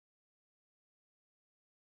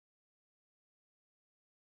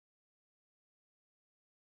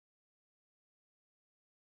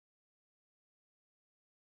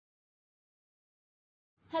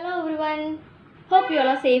Hello everyone, hope you all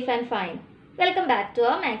are safe and fine. Welcome back to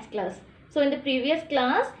our maths class. So in the previous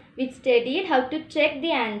class, we studied how to check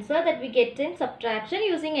the answer that we get in subtraction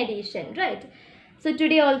using addition, right? So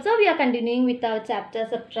today also we are continuing with our chapter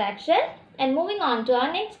subtraction and moving on to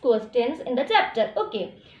our next questions in the chapter.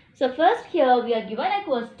 Okay, so first here we are given a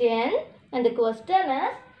question and the question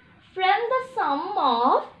is, from the sum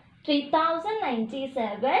of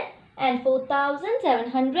 3097 and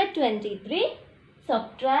 4723,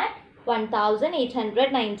 subtract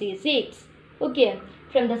 1896. Okay,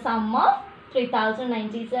 from the sum of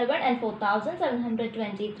 3097 and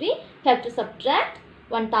 4723, we have to subtract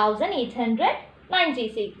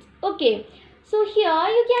 1896. Okay, so here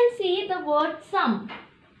you can see the word sum,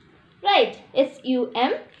 right?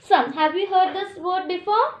 S-U-M, sum. Have you heard this word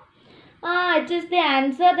before? It is the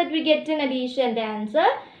answer that we get in addition. The answer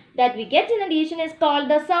that we get in addition is called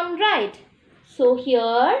the sum, right? So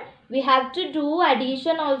here we have to do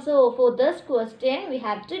addition also. For this question we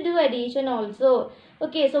have to do addition also.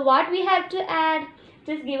 Okay, so what we have to add?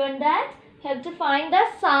 It is given that we have to find the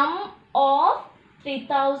sum of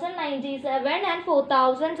 3097 and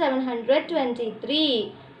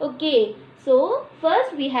 4723. Okay, so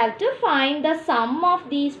first we have to find the sum of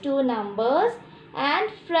these two numbers, and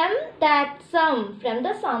from that sum, from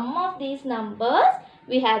the sum of these numbers,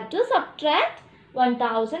 we have to subtract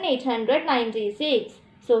 1896.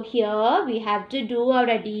 So here we have to do our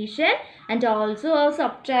addition and also our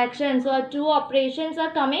subtraction. So our two operations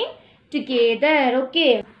are coming together.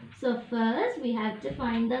 Okay. So first we have to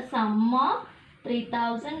find the sum of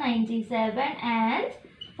 3097 and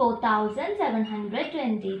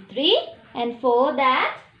 4723, and for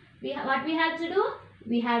that what we have to do?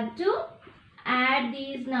 We have to add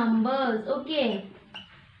these numbers.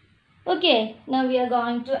 Okay, now we are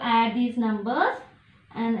going to add these numbers,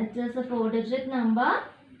 and it is a 4-digit number,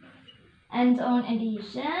 and on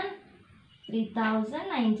addition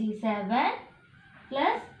 3097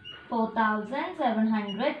 plus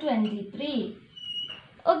 4723.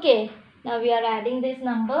 Okay, now we are adding these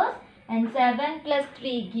numbers, and 7 plus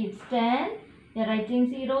 3 gives 10. We are writing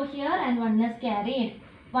 0 here and 1 is carried.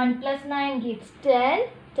 1 plus 9 gives 10.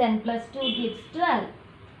 10 plus 2 gives 12.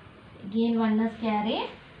 Again 1 is carried.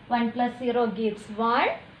 1 plus 0 gives 1.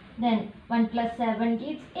 Then 1 plus 7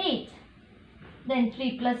 gives 8. Then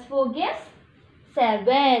 3 plus 4 gives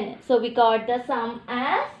 7. So we got the sum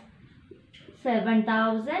as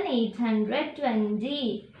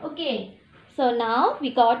 7820. Okay. So now we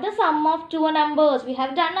got the sum of two numbers. We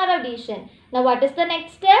have done our addition. Now what is the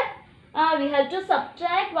next step? We have to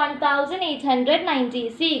subtract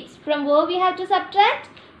 1896. From where we have to subtract?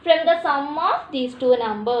 From the sum of these two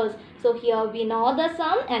numbers. So here we know the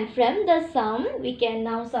sum, and from the sum we can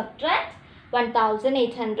now subtract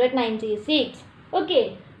 1896.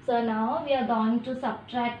 Okay, so now we are going to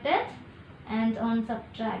subtract it, and on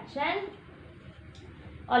subtraction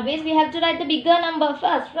always we have to write the bigger number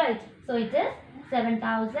first, right? So it is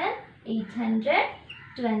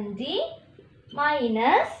 7820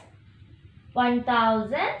 minus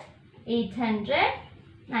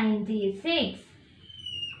 1896.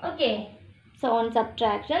 Okay, so on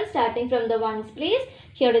subtraction, starting from the ones place,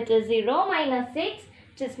 here it is 0 minus 6,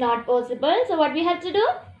 which is not possible. So what we have to do?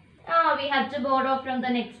 We have to borrow from the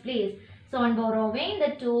next place. So on borrowing,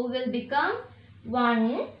 the 2 will become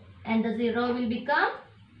 1 and the 0 will become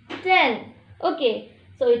 10. Okay,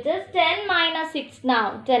 so it is 10 minus 6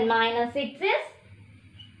 now. 10 minus 6 is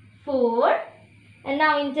 4. And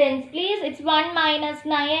now in tens place, it's 1 minus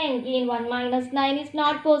 9. Again, 1 minus 9 is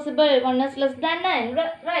not possible. 1 is less than 9,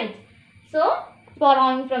 right? So,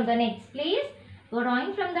 borrowing from the next place,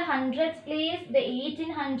 borrowing from the hundreds place, the 8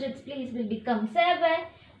 in hundreds place will become 7.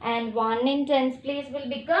 And 1 in tens place will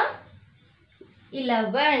become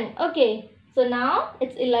 11. Okay, so now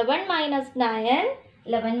it's 11 minus 9.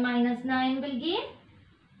 11 minus 9 will give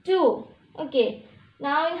 2. Okay.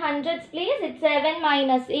 Now in hundreds place, it's 7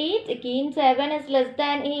 minus 8. Again 7 is less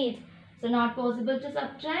than 8. So not possible to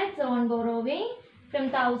subtract. So on borrowing from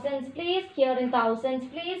thousands place, here in thousands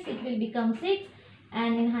place it will become 6.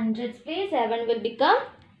 And in hundreds place 7 will become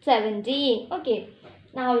 17. Okay.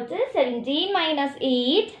 Now it is 17 minus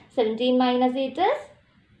 8. 17 minus 8 is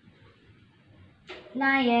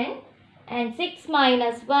 9. And 6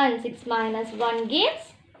 minus 1. 6 minus 1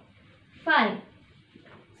 gives 5.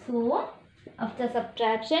 So after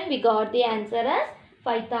subtraction, we got the answer as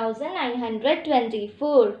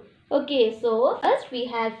 5924. Okay, so first we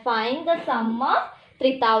have find the sum of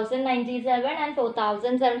 3097 and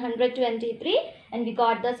 4723, and we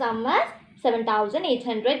got the sum as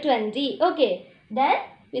 7820. Okay, then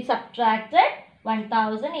we subtracted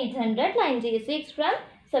 1896 from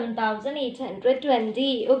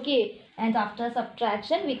 7,820. Okay. And after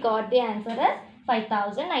subtraction, we got the answer as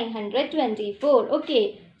 5,924.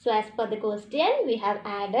 Okay. So as per the question, we have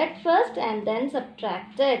added first and then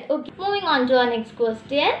subtracted. Okay. Moving on to our next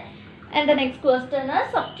question. And the next question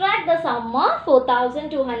is subtract the sum of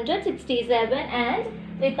 4,267 and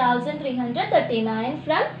 3,339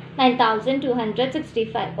 from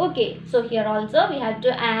 9,265. Okay. So here also we have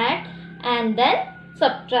to add and then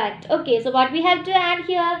subtract. Okay. So what we have to add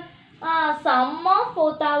here? Sum of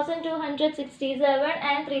 4,267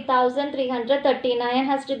 and 3,339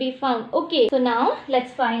 has to be found. Okay. So now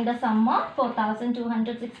let's find the sum of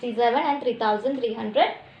 4,267 and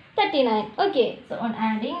 3,339. Okay. So on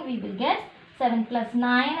adding we will get 7 plus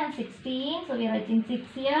 9 and 16. So we are writing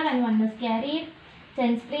 6 here and 1 is carried.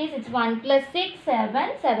 Tens place it's 1 plus 6,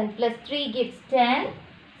 7. 7 plus 3 gives 10.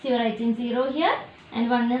 So you are writing 0 here and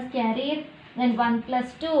 1 is carried. Then 1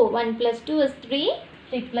 plus 2. 1 plus 2 is 3.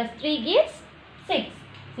 3 plus 3 gives 6.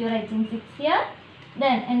 So you are writing 6 here.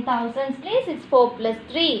 Then in thousands place it's 4 plus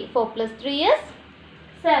 3. 4 plus 3 is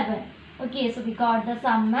 7. Okay, so we got the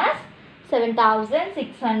sum as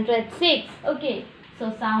 7,606. Okay,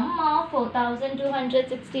 so sum of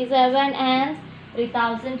 4,267 and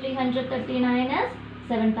 3,339 is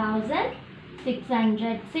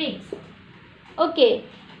 7,606. Okay,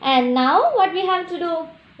 and now what we have to do?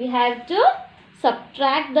 We have to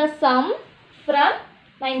subtract the sum from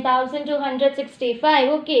 9,265.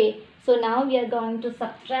 Okay, so now we are going to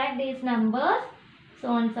subtract these numbers. So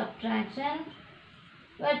on subtraction,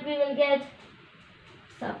 what we will get?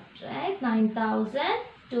 Subtract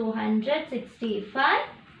 9,265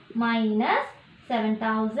 minus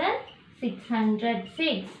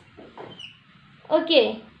 7,606.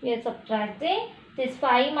 Okay, we are subtracting. This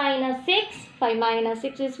 5 minus 6. 5 minus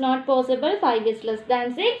 6 is not possible. 5 is less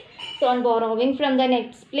than 6. So on borrowing from the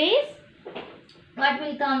next place, what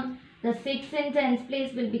will come? The 6 in tens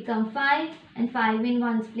place will become 5 and 5 in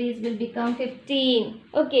ones place will become 15.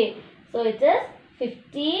 Okay, so it is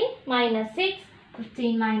 15 minus 6.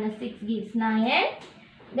 15 minus 6 gives 9.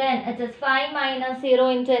 Then it is 5 minus 0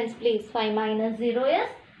 in tens place. 5 minus 0 is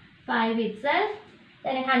 5 itself.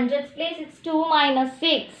 Then in hundreds place it's 2 minus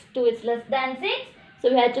 6. 2 is less than 6. So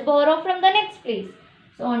we have to borrow from the next place.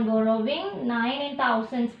 So on borrowing, 9 in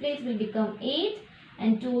thousands place will become 8.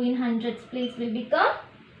 And 2 in hundreds place will become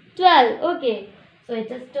 12. Okay. So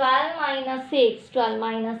it is 12 minus 6. 12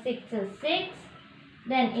 minus 6 is 6.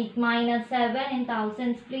 Then 8 minus 7 in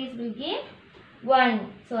thousands place will give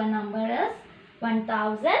 1. So our number is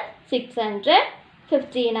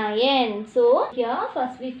 1,659. So here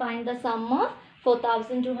first we find the sum of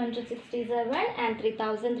 4,267 and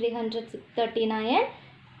 3,339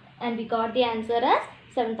 and we got the answer as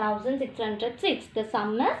 7,606. The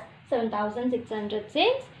sum is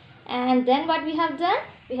 7,606 and then what we have done?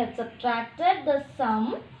 We have subtracted the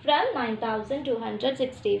sum from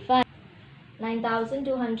 9,265.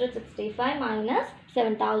 9,265 minus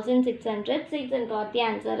 7,606 and got the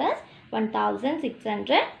answer as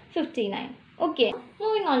 1,659. Okay,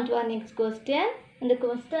 moving on to our next question. And the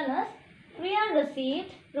question is, Riya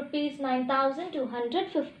received rupees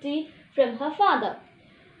 9,250 from her father.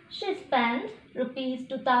 She spent rupees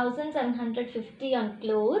 2,750 on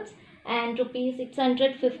clothes and rupees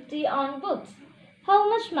 650 on books. How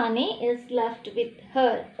much money is left with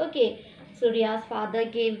her? Okay, so Riya's father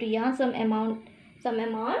gave Riya some amount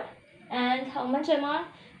and how much amount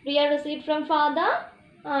Riya received from father?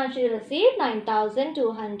 She received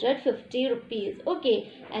 9,250 rupees. Okay,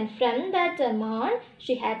 and from that amount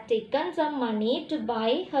she had taken some money to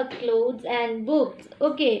buy her clothes and books.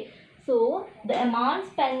 Okay, so the amount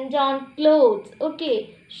spent on clothes.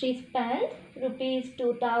 Okay, she spent rupees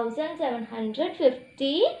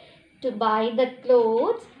 2,750 to buy the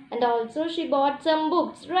clothes and also she bought some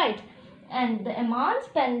books, right? And the amount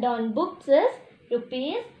spent on books is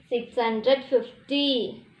rupees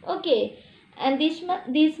 650. Okay, and these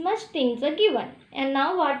much things are given. And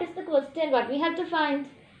now what is the question? What we have to find?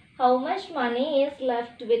 How much money is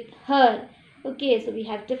left with her? Okay, so we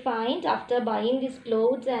have to find after buying these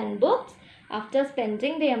clothes and books, after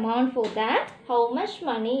spending the amount for that, how much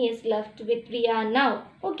money is left with Riya now?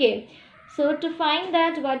 Okay, so to find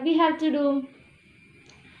that, what we have to do?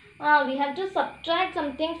 We have to subtract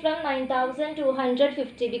something from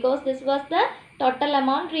 9,250 because this was the total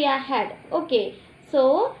amount Riya had. Okay,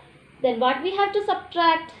 so then what we have to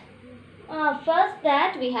subtract? First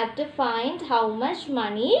that we have to find how much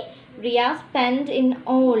money Riya spent in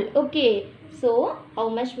all. Okay, so how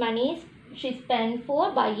much money she spent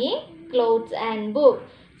for buying clothes and books.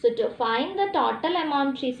 So to find the total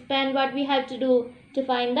amount she spent, what we have to do? To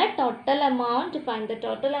find the total amount,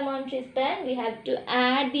 she spent, we have to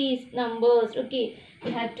add these numbers. Okay,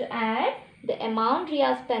 we have to add the amount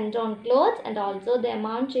Riya spent on clothes and also the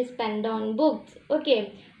amount she spent on books.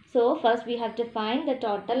 Okay, so first we have to find the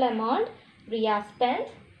total amount Riya spent.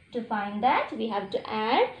 To find that, we have to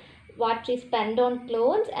add what she spent on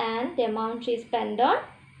clothes and the amount she spent on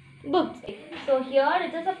books. So here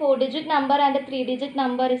it is a 4-digit number and a 3-digit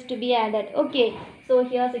number is to be added. Okay, so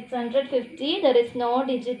here 650, there is no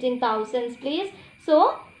digit in thousands, please.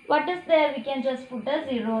 So what is there? We can just put a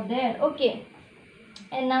 0 there. Okay,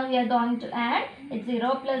 and now we are going to add. It's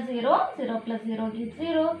 0 plus 0, 0 plus 0 gives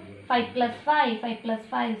 0, 5 plus 5, 5 plus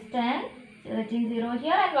 5 is 10, so writing 0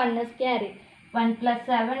 here and 1 is carried. 1 plus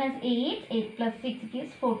 7 is 8, 8 plus 6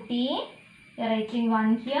 gives 14, we are writing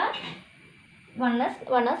 1 here, 1 is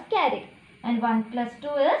carried, and 1 plus 2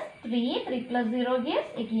 is 3, 3 plus 0 gives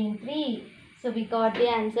again 3, so we got the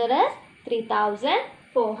answer as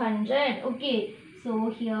 3,400. Okay, so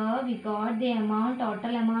here we got the amount,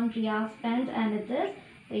 total amount Riya spent, and it is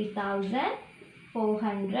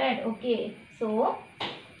 3,400. Okay, so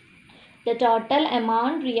the total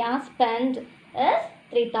amount Riya spent is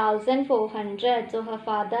 3,400. So her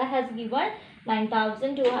father has given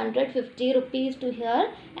 9,250 rupees to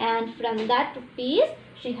her, and from that rupees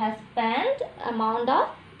she has spent amount of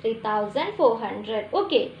 3,400.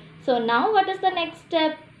 Okay, so now what is the next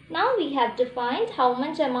step? Now we have to find how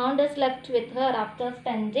much amount is left with her after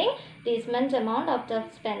spending this much amount, after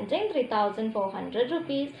spending 3,400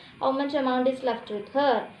 rupees. How much amount is left with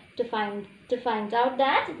her? To find out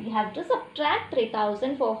that, we have to subtract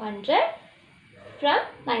 3,400 from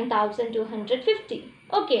 9,250.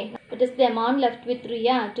 Okay, what is the amount left with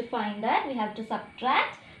Riya? To find that, we have to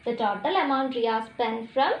subtract the total amount Riya spent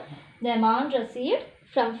from the amount received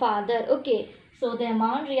from father. Okay, so the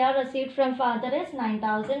amount Riya received from father is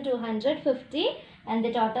 9,250 and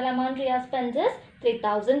the total amount Riya spent is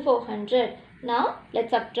 3,400. Now,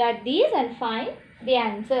 let's subtract these and find the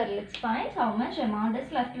answer. Let's find how much amount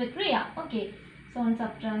is left with Riya. Okay, so on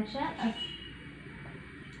subtraction,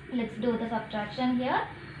 let's do the subtraction here.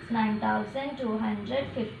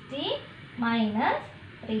 9,250 minus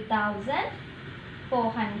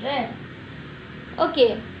 3,400.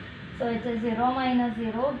 Okay, so it is 0 minus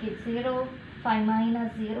 0 gives 0, 5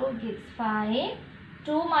 minus 0 gives 5,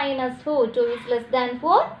 2 minus 4, 2 is less than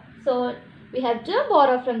 4, so we have to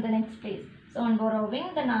borrow from the next place. So on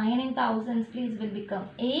borrowing, the 9 in thousands place will become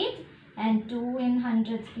 8 and 2 in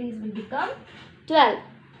hundreds place will become 12.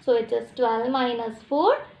 So it is 12 minus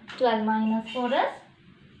 4, 12 minus 4 is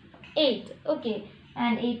 8. Okay,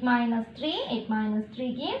 and 8 minus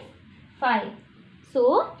 3 gives 5.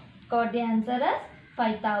 So got the answer as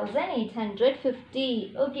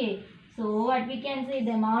 5,850. Okay, so what we can say,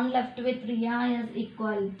 the amount left with Riya is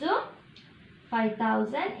equal to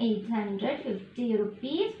 5,850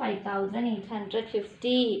 rupees.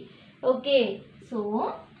 5,850. Okay,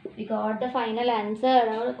 so we got the final answer.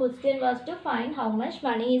 Our question was to find how much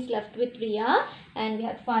money is left with Riya, and we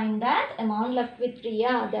have to find that amount left with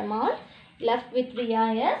Riya. The amount left with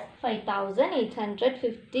Riya is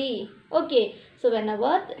 5,850. Okay, so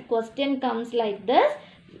whenever the question comes like this,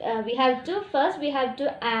 we have to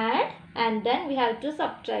add and then we have to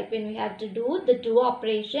subtract. When we have to do the two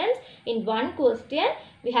operations in one question,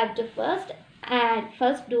 we have to first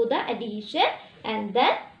do the addition and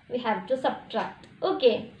then we have to subtract.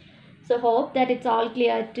 Okay, so hope that it's all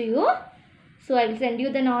clear to you. So I will send you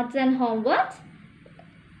the notes and homeworks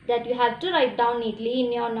that you have to write down neatly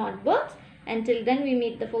in your notebooks. Until then, we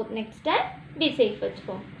meet the next time. Be safe at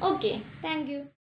home. Okay, thank you.